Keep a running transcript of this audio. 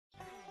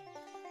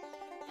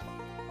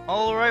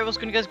Alright, what's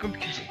going on guys, Grumpy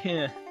Kid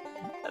here,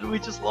 and we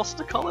just lost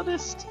a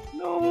colonist.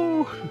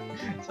 No!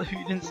 So if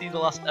you didn't see the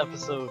last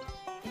episode,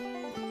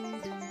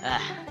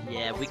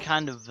 yeah, we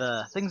kind of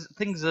things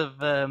have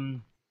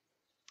kind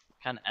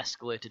of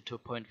escalated to a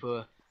point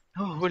where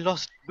we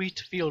lost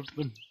wheat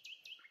fieldman.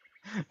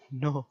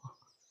 No.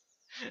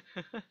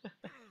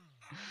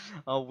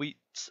 our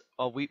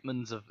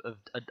wheatmans have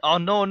oh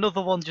no,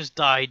 another one just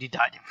died. He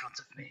died in front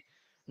of me.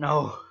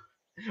 No.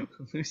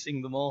 We're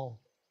losing them all.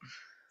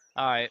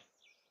 Alright.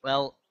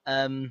 Well,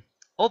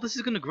 all this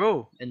is going to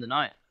grow in the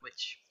night,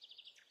 which,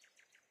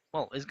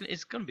 well,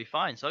 it's going to be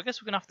fine. So I guess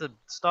we're going to have to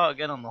start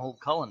again on the whole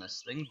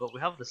colonist thing, but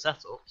we have the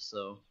setup,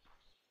 so,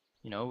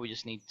 you know, we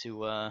just need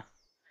to,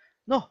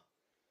 no!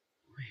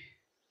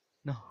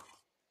 No.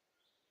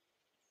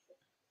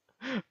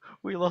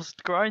 We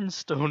lost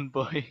Grindstone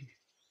Boy.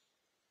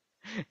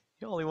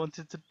 All he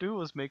wanted to do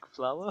was make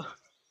flour.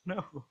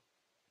 No.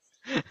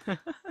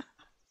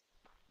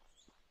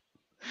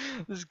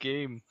 This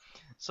game.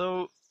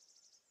 So,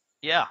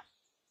 yeah.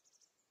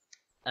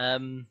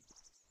 I'm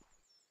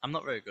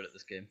not very good at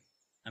this game.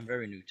 I'm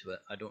very new to it.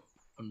 I don't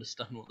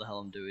understand what the hell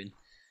I'm doing.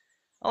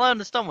 All I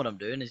understand what I'm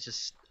doing is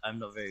just I'm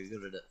not very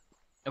good at it.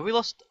 Have we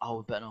lost? Oh,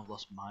 we better not have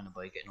lost Miner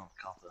by getting all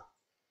the copper.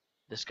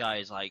 This guy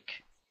is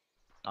like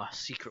our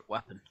secret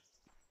weapon.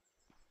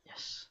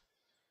 Yes.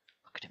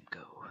 Look at him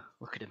go.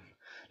 Look at him.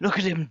 Look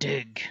at him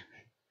dig.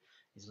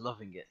 He's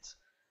loving it.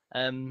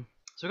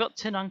 So we got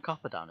tin and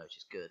copper down, which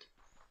is good.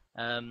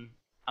 I'm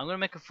gonna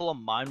make a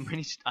full-on mine. We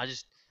need to, at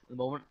the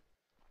moment,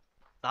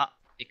 that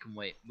it can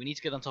wait. We need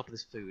to get on top of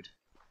this food.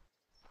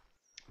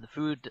 The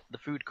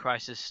food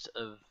crisis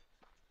of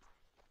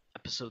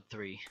episode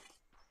 3.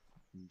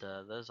 And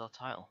there's our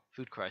title.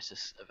 Food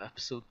crisis of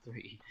episode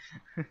 3.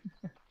 Is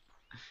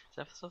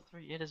it episode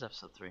 3? Yeah, it is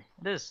episode 3.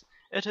 It is.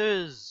 It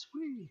is.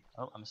 Whee!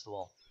 Oh, I missed the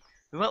wall.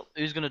 Well,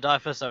 who's gonna die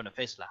first? Out in the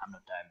face? Like, I'm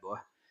not dying, boy.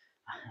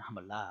 I'm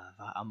alive.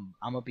 I'm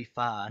gonna be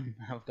fine.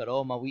 I've got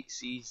all my wheat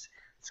seeds.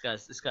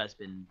 This guy's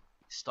been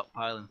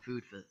stockpiling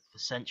food for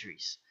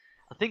centuries.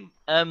 I think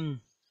the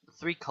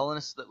 3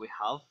 colonists that we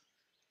have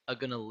are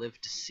gonna live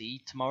to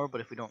see tomorrow,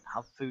 but if we don't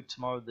have food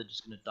tomorrow, they're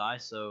just gonna die.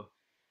 So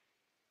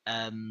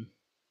I'm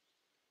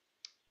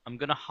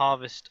gonna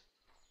harvest.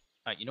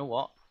 Right, you know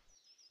what?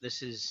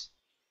 This is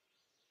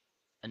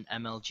an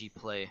MLG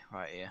play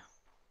right here.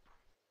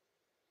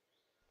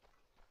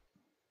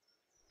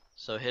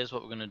 So here's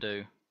what we're gonna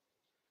do.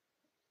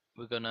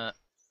 We're gonna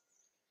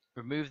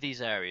remove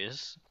these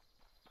areas.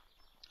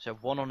 So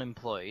 1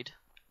 unemployed.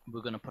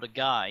 We're gonna put a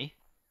guy,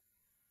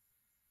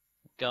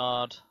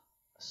 guard,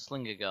 a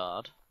slinger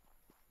guard.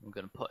 I'm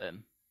gonna put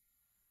him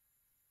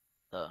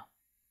there.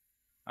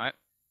 Alright.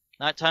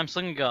 Nighttime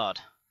slinger guard.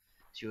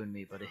 It's you and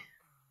me, buddy.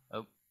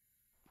 Oh.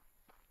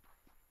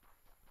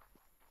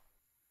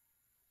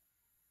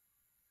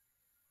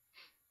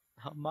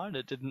 That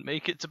miner didn't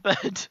make it to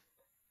bed.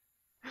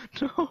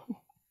 No.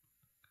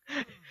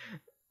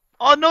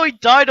 Oh no, he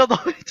died on the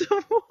way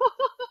to work.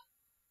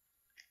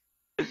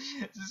 Is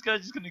this guy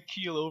just gonna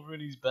keel over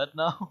in his bed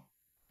now?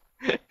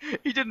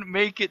 He didn't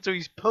make it to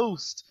his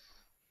post.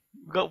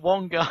 We've got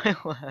 1 guy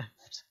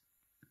left.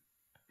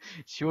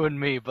 It's you and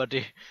me,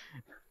 buddy.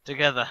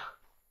 Together.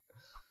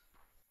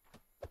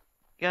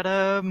 Get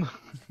him!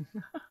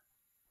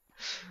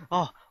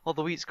 Oh,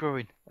 the wheat's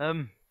growing.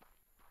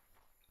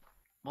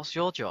 What's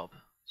your job?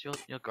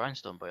 You're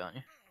grindstone boy, aren't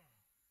you?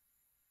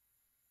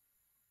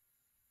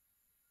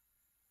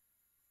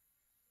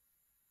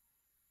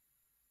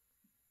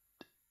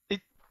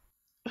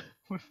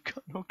 We've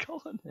got no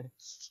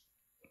colonists.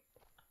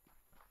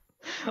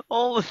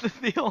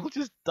 They all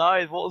just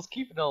died. What was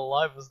keeping it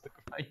alive was the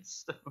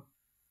grindstone.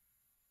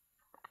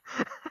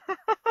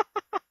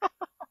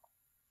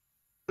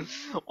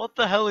 What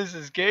the hell is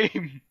this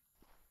game?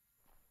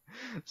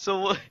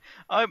 So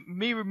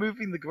me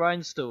removing the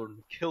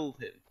grindstone killed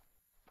him.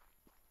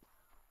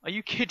 Are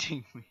you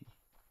kidding me?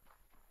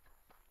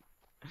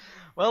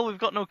 Well, we've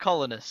got no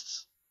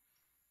colonists.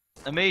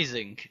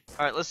 Amazing.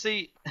 Alright, let's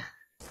see.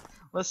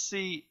 Let's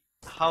see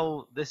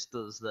how this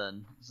does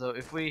then. So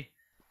if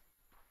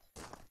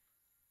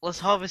let's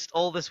harvest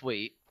all this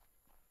wheat.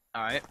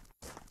 Alright.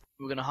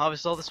 We're gonna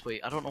harvest all this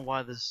wheat. I don't know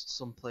why there's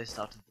some placed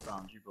out of the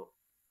boundary, but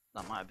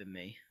that might have been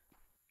me.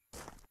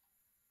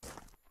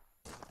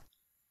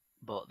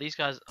 But these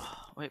guys, oh,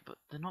 wait, but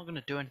they're not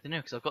gonna do anything new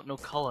because I've got no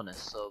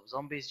colonists. So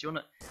zombies, do you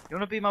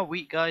wanna be my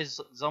wheat guys,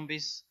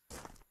 zombies?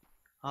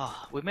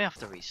 Ah, we may have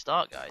to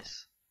restart,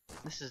 guys.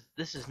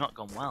 This has not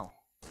gone well.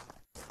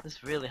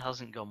 This really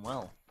hasn't gone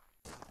well.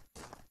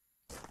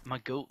 My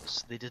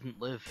goats, they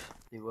didn't live.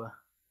 They were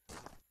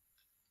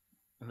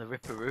in the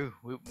Ripperoo.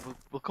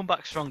 We'll come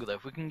back stronger though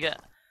if we can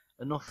get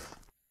enough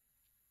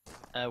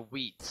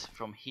wheat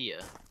from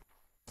here,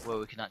 where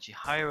we can actually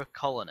hire a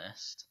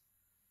colonist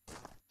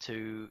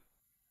to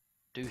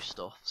do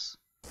stuffs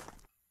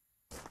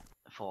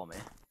for me.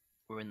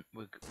 We're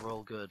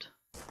all good.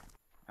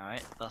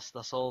 Alright,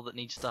 that's all that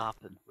needs to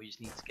happen. We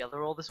just need to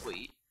gather all this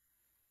wheat.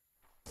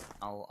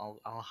 I'll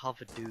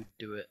have a dude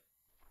do it.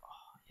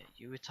 Oh, yeah,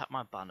 You attack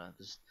my banner.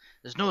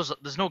 There's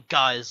no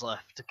guys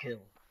left to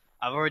kill.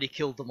 I've already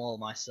killed them all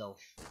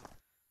myself.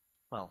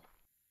 Well,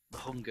 the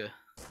hunger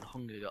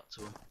got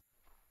to him.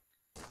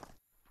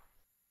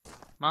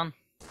 Man,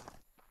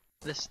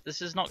 this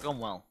has not gone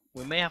well.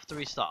 We may have to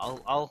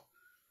restart. I'll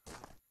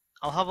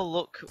have a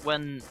look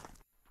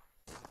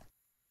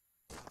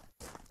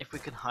if we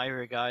can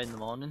hire a guy in the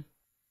morning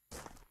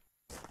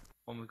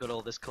when we've got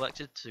all this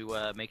collected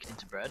to make it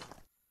into bread,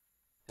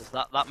 because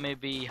that may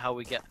be how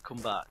we come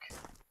back,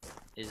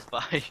 is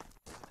by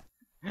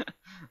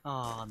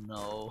oh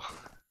no.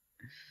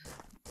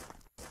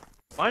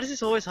 Why does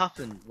this always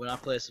happen when I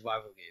play a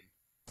survival game?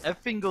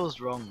 Everything goes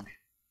wrong.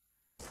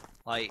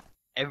 Like,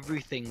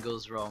 everything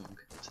goes wrong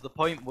to the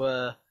point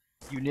where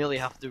you nearly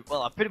have to.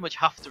 Well, I pretty much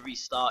have to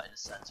restart in a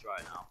sense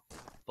right now,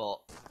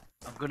 but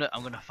I'm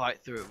gonna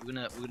fight through it. We're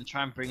gonna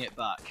try and bring it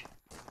back,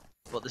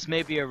 but this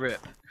may be a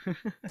rip.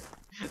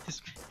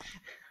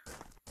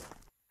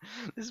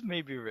 this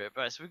may be a rip.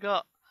 Right, so we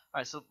got.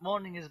 Alright, so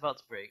morning is about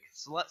to break.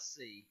 So let's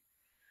see.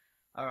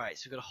 Alright,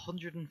 so we've got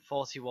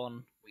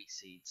 141 wheat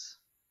seeds.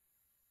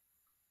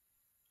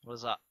 What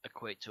does that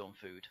equate to on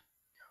food?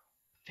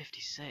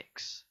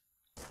 56.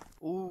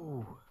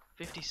 Ooh,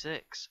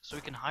 56. So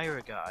we can hire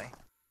a guy.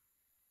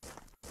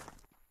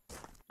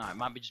 It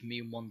might be just me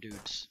and one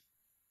dudes.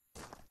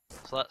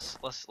 So let's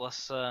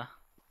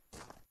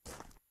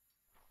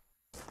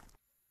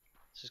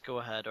just go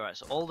ahead. Alright,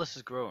 so all this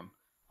has grown.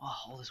 Oh,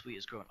 all this wheat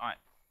has grown. Alright.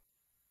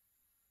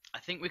 I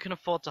think we can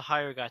afford to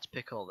hire a guy to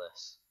pick all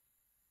this.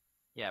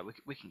 Yeah,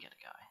 we can get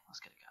a guy. Let's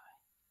get a guy.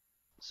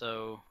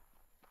 So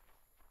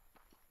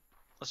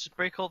let's just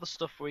break all the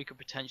stuff where he could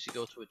potentially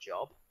go to a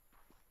job.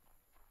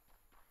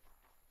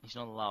 He's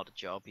not allowed a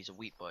job, he's a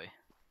wheat boy.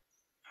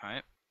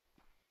 Alright.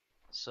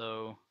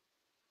 So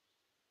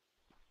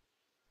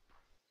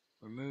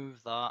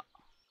remove that.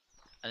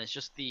 And it's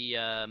just the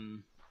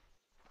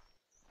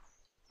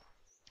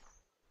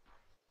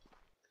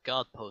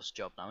guard post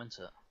job now, isn't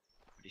it?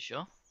 Pretty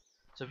sure.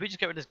 So if we just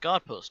get rid of this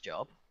guard post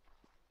job,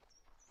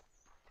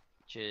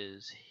 which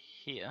is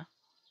here,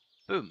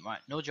 boom,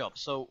 right, no job.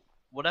 So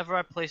whatever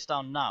I place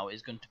down now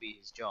is going to be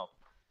his job.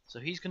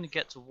 So he's going to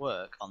get to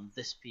work on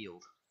this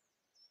field.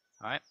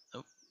 Alright,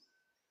 oh,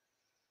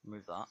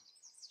 remove that.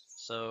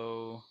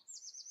 So,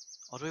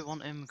 or do we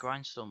want him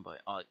grindstone boy?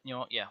 Oh, you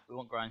know what, yeah, we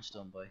want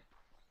grindstone boy.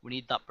 We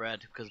need that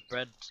bread, because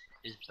bread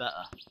is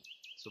better.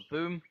 So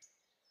boom.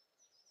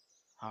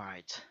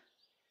 Alright.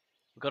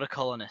 We've got a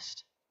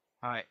colonist.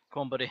 Alright,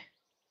 come on buddy.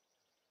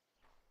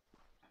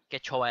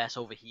 Get your ass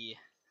over here.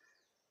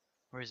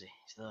 Where is he?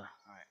 He's there.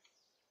 Alright.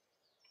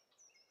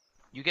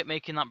 You get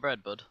making that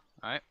bread, bud.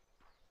 Alright.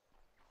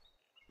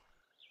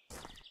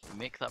 You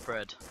make that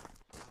bread.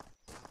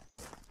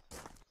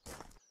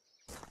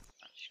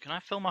 Can I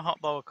fill my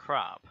hot bar with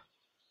crab?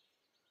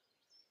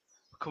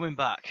 We're coming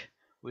back.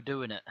 We're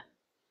doing it.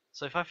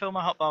 So if I fill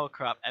my hot bar with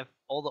crab,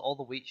 all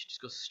the wheat should just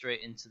go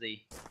straight into the.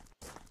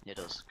 Yeah, it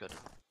does. Good.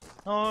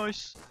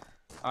 Nice.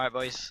 All right,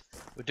 boys.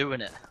 We're doing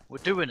it. We're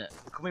doing it.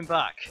 We're coming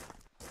back.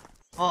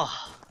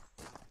 Oh.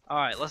 All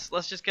right.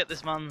 Let's just get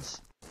this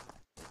man's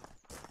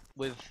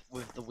with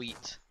the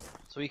wheat,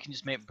 so he can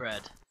just make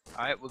bread.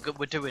 All right. We're good.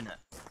 We're doing it.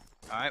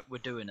 All right. We're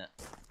doing it.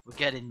 We're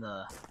getting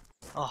there.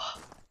 Oh.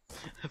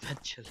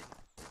 Eventually.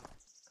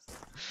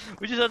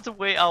 We just had to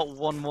wait out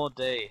one more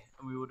day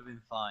and we would have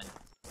been fine.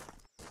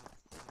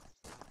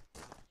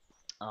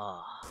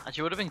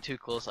 Actually it would have been too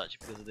close actually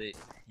because of the,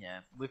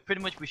 yeah, we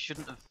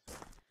shouldn't have.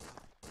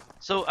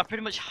 So I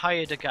pretty much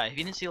hired a guy. If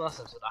you didn't see last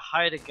episode, I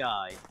hired a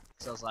guy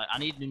because I was like, I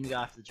need a new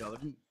guy for the job. I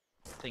didn't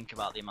think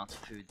about the amount of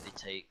food that it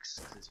takes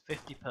because it's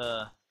 50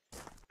 per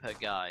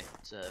guy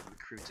to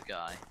recruit a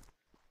guy,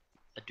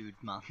 a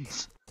dude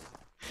man's.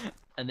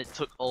 And it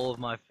took all of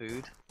my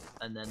food,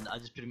 and then I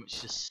just pretty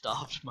much just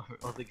starved my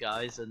other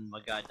guys, and my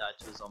guy died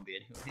to a zombie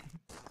anyway.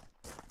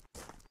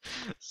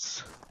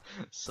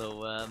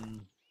 so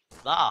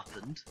that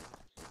happened.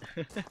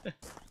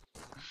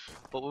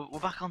 But we're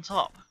back on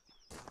top.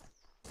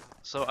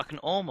 So I can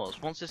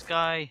almost, once this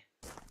guy,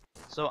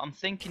 so I'm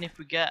thinking if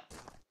we get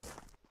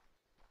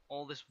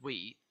all this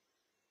wheat,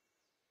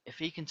 if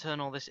he can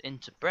turn all this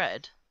into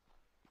bread,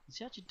 is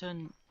he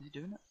doing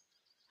it?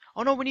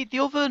 Oh no, we need the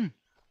oven!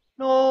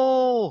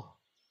 No!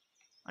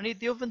 I need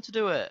the oven to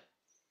do it.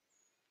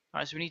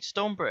 Alright, so we need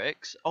stone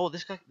bricks. Oh,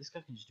 this guy can just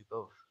do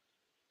both.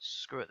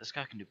 Screw it, this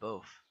guy can do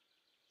both.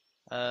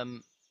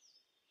 Oven.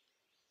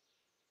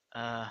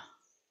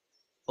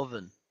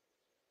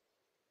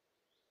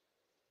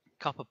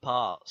 Copper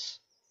parts.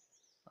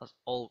 That's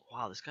all.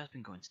 Wow, this guy's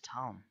been going to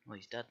town. Well,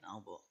 he's dead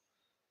now, but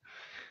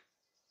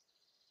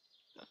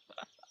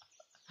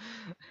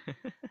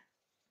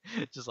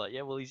just like,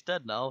 yeah, well, he's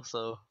dead now,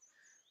 so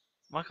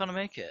why can't I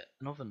make it?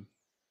 An oven.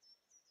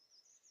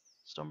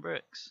 Stone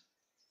bricks.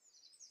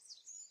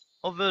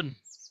 Oven.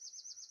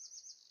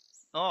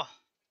 Oh.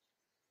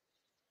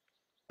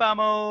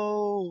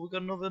 Bammo! We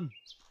got an oven.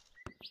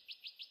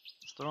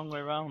 It's the wrong way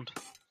around.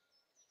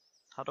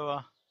 How do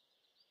I?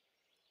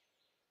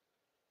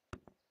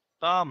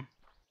 Bam!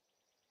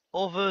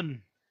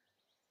 Oven!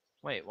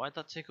 Wait, why'd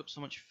that take up so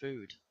much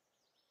food?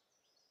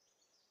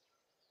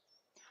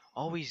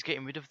 Oh, he's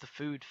getting rid of the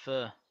food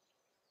for...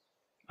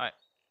 Alright,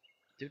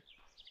 dude.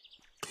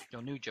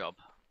 Your new job.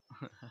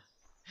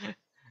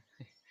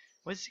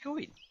 Where's he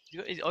going?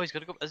 Oh, he's got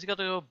to go. Has he got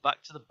to go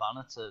back to the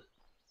banner to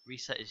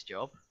reset his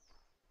job?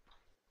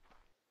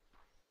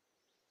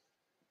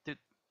 Dude,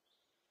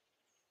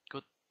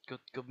 go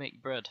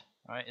make bread.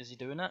 All right, is he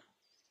doing it?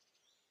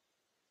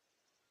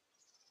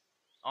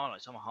 Oh no,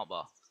 it's on my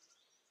hotbar.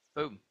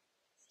 Boom.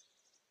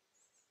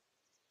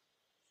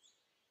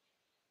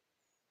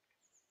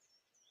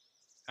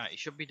 All right, he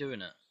should be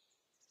doing it.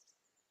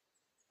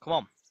 Come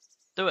on,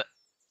 do it.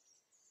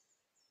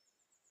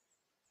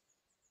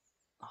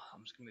 Oh,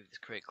 I'm just gonna move this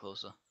crate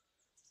closer.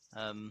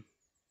 There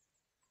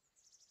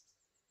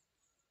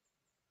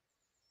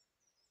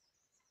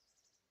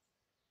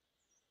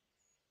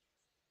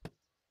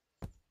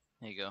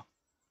you go.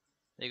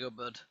 There you go,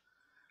 bud.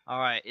 All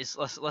right,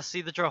 let's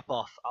see the drop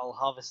off. I'll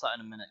harvest that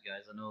in a minute,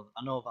 guys. I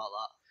know about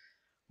that.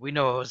 We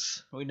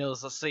knows.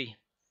 Let's see.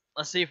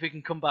 Let's see if we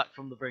can come back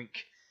from the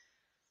brink.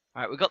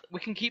 All right, we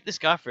can keep this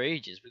guy for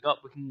ages. We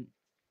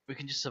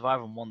can just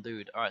survive on one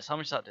dude. All right, so how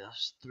much does that do?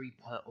 That's 3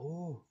 per.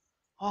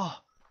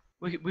 Oh,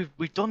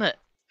 we've done it.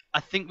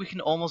 I think we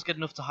can almost get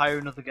enough to hire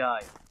another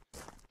guy.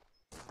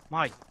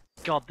 My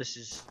God, this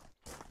is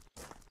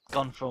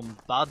gone from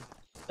bad.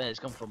 It's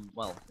gone from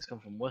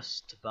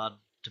worse to bad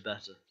to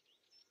better.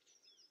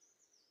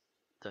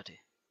 30.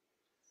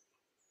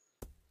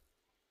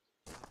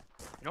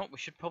 You know what? We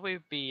should probably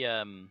be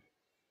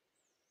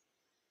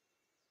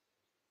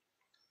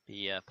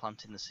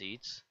planting the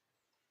seeds,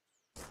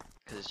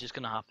 because it's just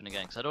gonna happen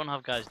again. Because I don't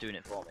have guys doing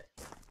it for me.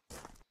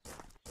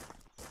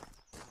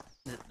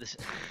 This.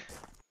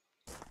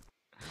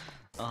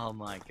 Oh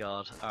my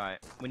God! All right,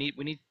 we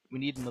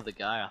need another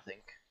guy. I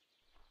think.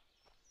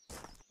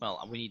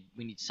 Well, we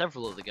need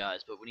several other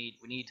guys, but we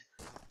need.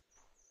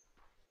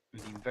 I'm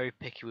being very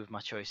picky with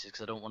my choices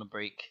because I don't want to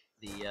break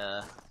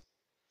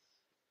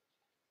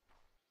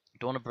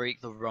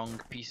the wrong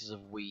pieces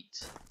of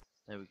wheat.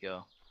 There we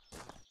go.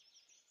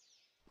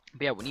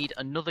 But yeah, we need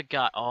another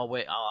guy. Oh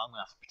wait, I'm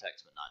gonna have to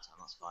protect him at night time.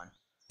 That's fine.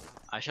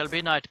 I shall be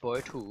a night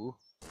boy too.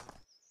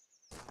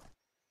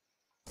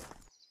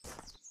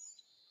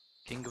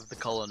 King of the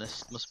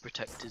colonists must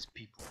protect his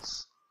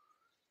peoples.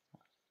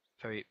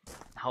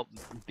 How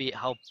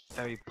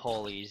very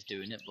poorly he's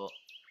doing it, but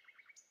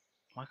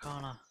why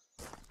can't I?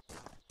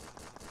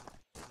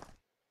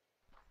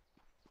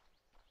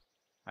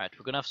 Alright,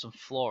 we're gonna have some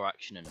floor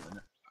action in a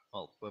minute.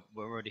 Well,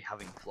 we're already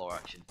having floor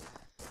action.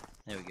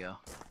 There we go.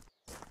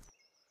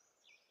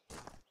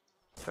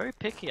 It's very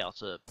picky how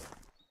to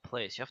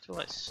place. You have to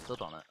like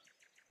stood on it.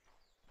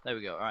 There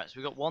we go. Alright, so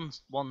we got one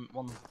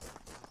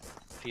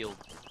field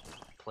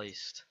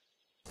placed.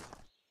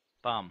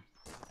 Bam.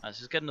 Alright,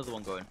 so let's get another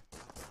one going.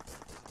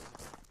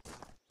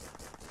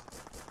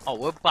 Oh,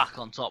 we're back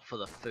on top for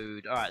the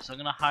food. Alright, so I'm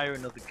gonna hire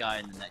another guy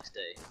in the next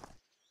day.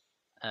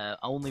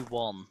 Only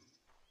one.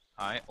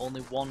 Alright,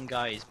 only one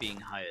guy is being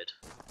hired.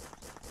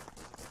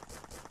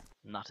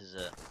 And that is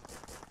it.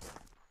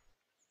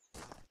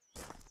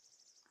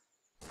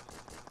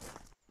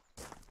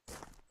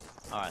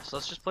 Alright, so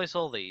let's just place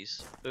all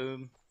these.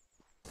 Boom.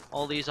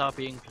 All these are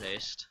being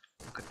placed.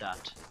 Look at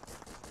that.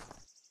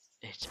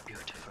 It's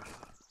beautiful.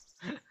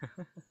 Do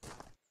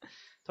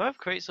I have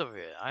crates over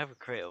here? I have a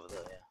crate over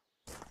there, yeah.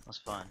 That's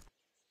fine.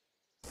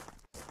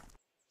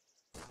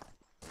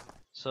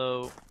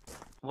 So,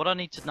 what I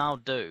need to now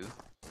do...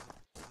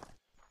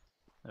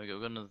 There we go,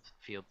 we've got another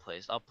field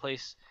placed. I'll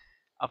place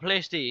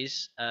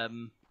these,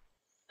 and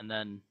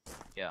then,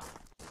 yeah.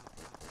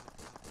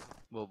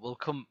 We'll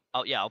come.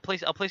 I'll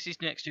place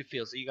these next two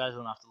fields, so you guys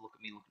don't have to look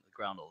at me looking at the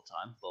ground all the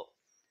time. But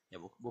yeah,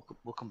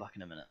 we'll come back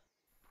in a minute.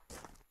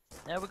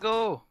 There we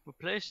go. We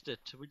placed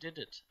it. We did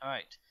it. All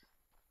right.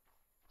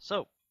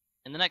 So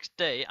in the next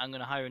day, I'm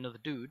gonna hire another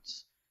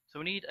dudes. So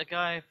we need a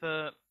guy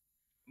for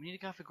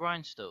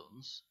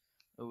grindstones.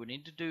 Oh, we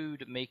need a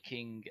dude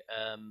making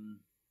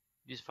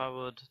use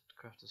firewood to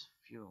craft as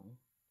fuel.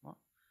 What?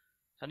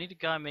 So I need a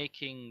guy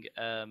making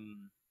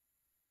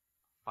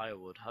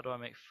firewood. How do I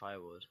make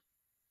firewood?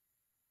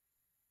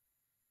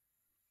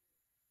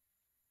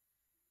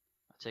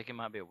 I take it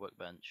might be a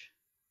workbench.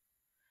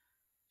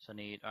 So I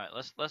need. All right,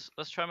 let's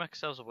try and make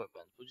ourselves a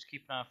workbench. We'll just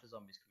keep an eye out for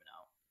zombies coming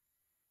out.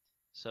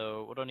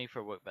 So what do I need for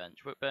a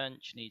workbench?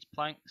 Workbench needs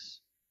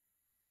planks.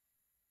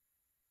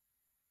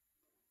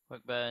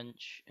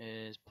 Workbench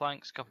is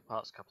planks, copper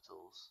parts, copper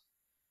tools.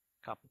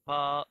 Copper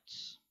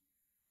parts.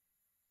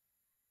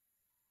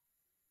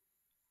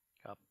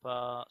 Copper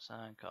parts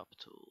and copper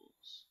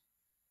tools.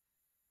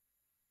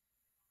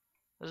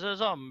 There's a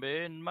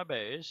zombie in my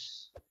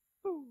base.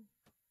 Boo.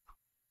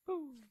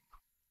 Boo.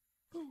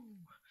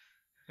 Boo.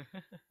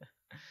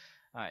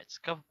 Alright, it's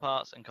copper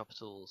parts and copper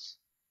tools.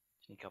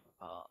 You need copper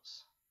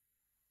parts.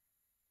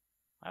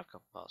 I have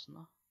copper parts, don't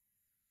I?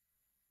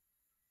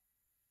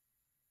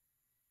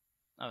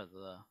 Oh,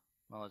 there.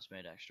 Well, it's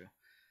made extra.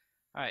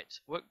 Alright,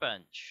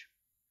 workbench.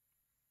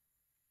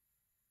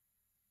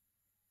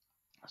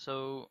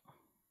 So,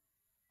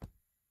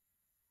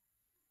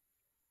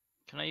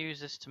 Can I use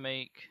this to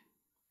make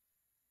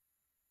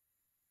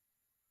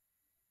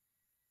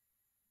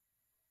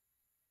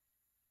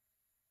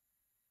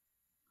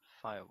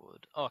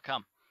firewood? Oh, I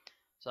can.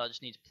 So I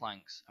just need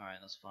planks. Alright,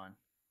 that's fine.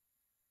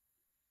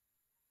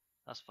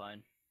 That's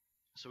fine.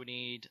 So we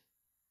need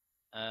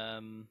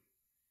just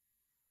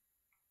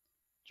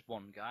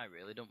one guy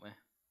really, don't we?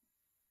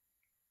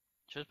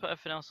 Should I put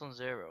everything else on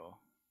 0?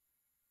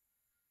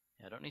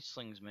 Yeah, I don't need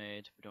slings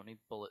made. We don't need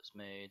bullets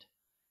made.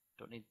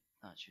 Don't need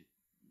actually.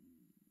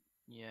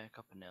 Yeah,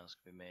 copper nails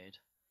can be made.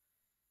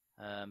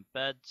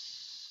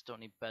 Beds,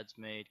 don't need beds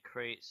made.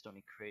 Crates, don't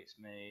need crates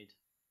made.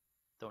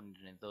 Don't need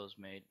any of those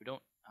made. We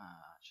don't.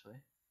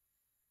 Actually.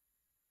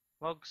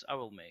 Logs, I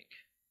will make.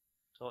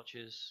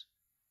 Torches,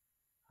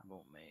 I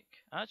won't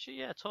make. Actually,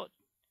 yeah,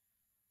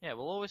 Yeah,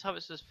 we'll always have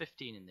it says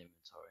 15 in the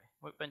inventory.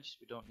 Workbenches,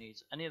 we don't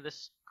need any of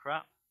this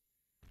crap.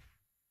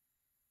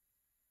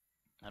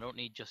 I don't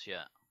need just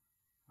yet.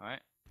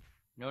 Alright?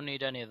 We don't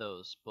need any of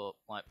those, but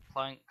like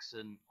planks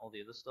and all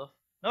the other stuff.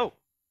 No!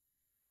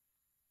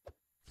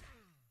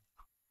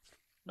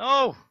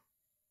 No!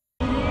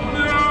 I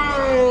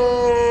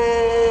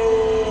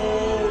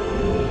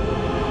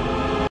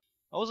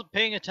wasn't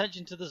paying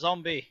attention to the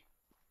zombie.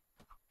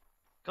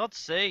 God's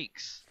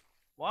sakes.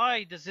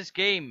 Why does this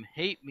game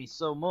hate me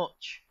so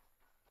much?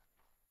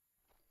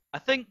 I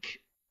think,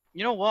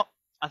 you know what?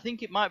 I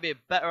think it might be a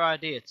better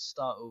idea to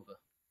start over.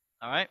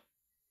 Alright?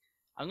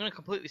 I'm going to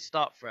completely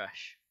start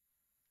fresh.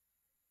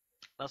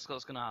 That's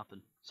what's going to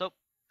happen. So,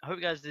 I hope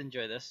you guys did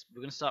enjoy this.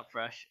 We're going to start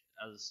fresh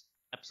as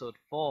episode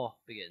 4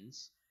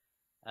 begins.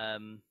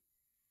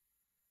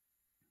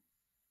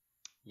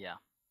 Yeah.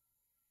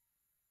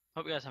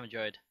 Hope you guys have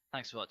enjoyed.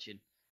 Thanks for watching.